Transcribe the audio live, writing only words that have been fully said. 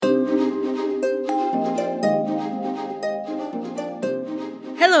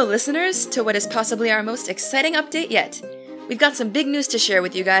Hello, listeners, to what is possibly our most exciting update yet. We've got some big news to share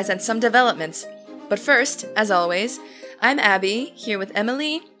with you guys and some developments. But first, as always, I'm Abby, here with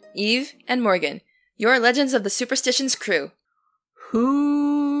Emily, Eve, and Morgan, your Legends of the Superstitions crew.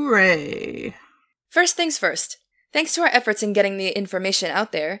 Hooray! First things first. Thanks to our efforts in getting the information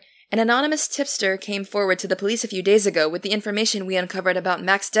out there, an anonymous tipster came forward to the police a few days ago with the information we uncovered about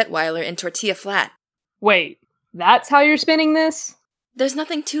Max Detweiler in Tortilla Flat. Wait, that's how you're spinning this? There's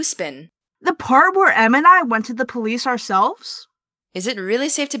nothing to spin. The part where Em and I went to the police ourselves? Is it really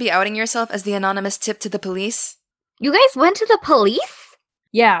safe to be outing yourself as the anonymous tip to the police? You guys went to the police?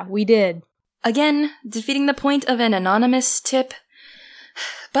 Yeah, we did. Again, defeating the point of an anonymous tip.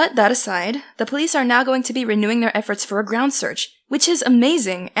 But that aside, the police are now going to be renewing their efforts for a ground search, which is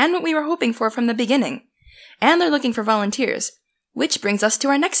amazing and what we were hoping for from the beginning. And they're looking for volunteers, which brings us to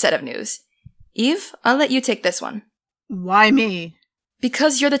our next set of news. Eve, I'll let you take this one. Why me?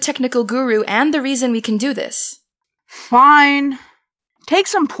 Because you're the technical guru and the reason we can do this. Fine. Take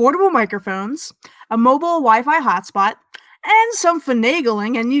some portable microphones, a mobile Wi-Fi hotspot, and some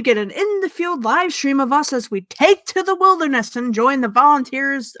finagling, and you get an in-the-field live stream of us as we take to the wilderness and join the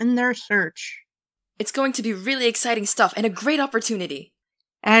volunteers in their search. It's going to be really exciting stuff and a great opportunity.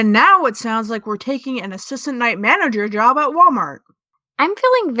 And now it sounds like we're taking an assistant night manager job at Walmart. I'm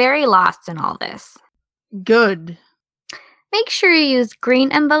feeling very lost in all this. Good. Make sure you use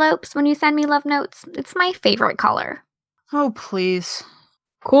green envelopes when you send me love notes. It's my favorite color. Oh, please.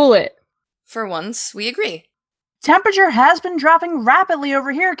 Cool it. For once, we agree. Temperature has been dropping rapidly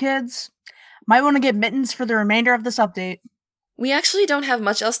over here, kids. Might want to get mittens for the remainder of this update. We actually don't have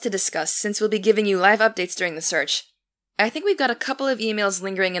much else to discuss since we'll be giving you live updates during the search. I think we've got a couple of emails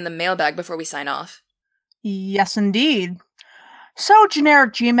lingering in the mailbag before we sign off. Yes, indeed. So,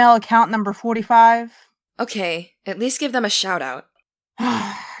 generic Gmail account number 45. Okay, at least give them a shout out.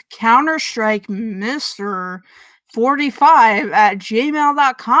 Counter-Strike Mr. 45 at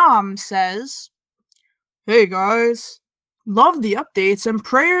gmail.com says, "Hey guys, love the updates and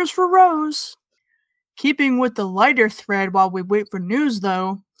prayers for Rose. Keeping with the lighter thread while we wait for news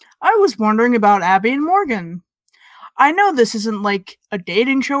though, I was wondering about Abby and Morgan. I know this isn't like a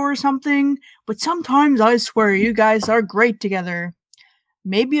dating show or something, but sometimes I swear you guys are great together.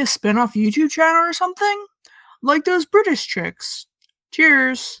 Maybe a spin-off YouTube channel or something? Like those British chicks.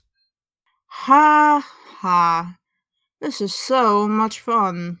 Cheers." Ha ha. This is so much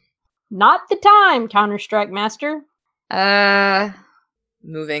fun. Not the time, Counter-Strike Master.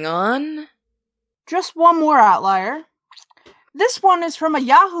 Moving on. Just one more outlier. This one is from a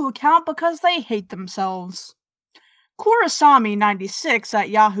Yahoo account because they hate themselves. Kurasami96 at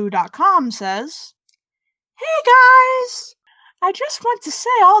yahoo.com says, "Hey guys! I just want to say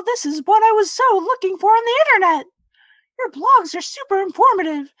all this is what I was so looking for on the internet. Your blogs are super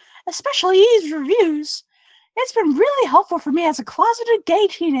informative, especially Eve's reviews. It's been really helpful for me as a closeted gay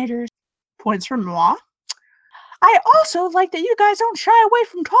teenager. Points for moi. I also like that you guys don't shy away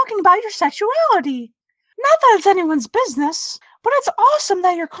from talking about your sexuality. Not that it's anyone's business, but it's awesome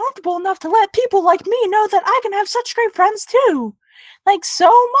that you're comfortable enough to let people like me know that I can have such great friends too. Like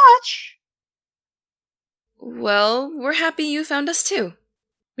so much." Well, we're happy you found us too.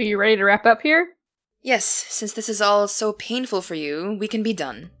 Are you ready to wrap up here? Yes, since this is all so painful for you, we can be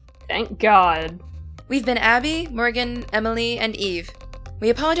done. Thank God. We've been Abby, Morgan, Emily, and Eve. We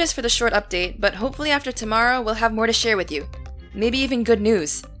apologize for the short update, but hopefully after tomorrow we'll have more to share with you. Maybe even good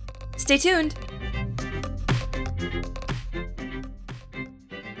news. Stay tuned!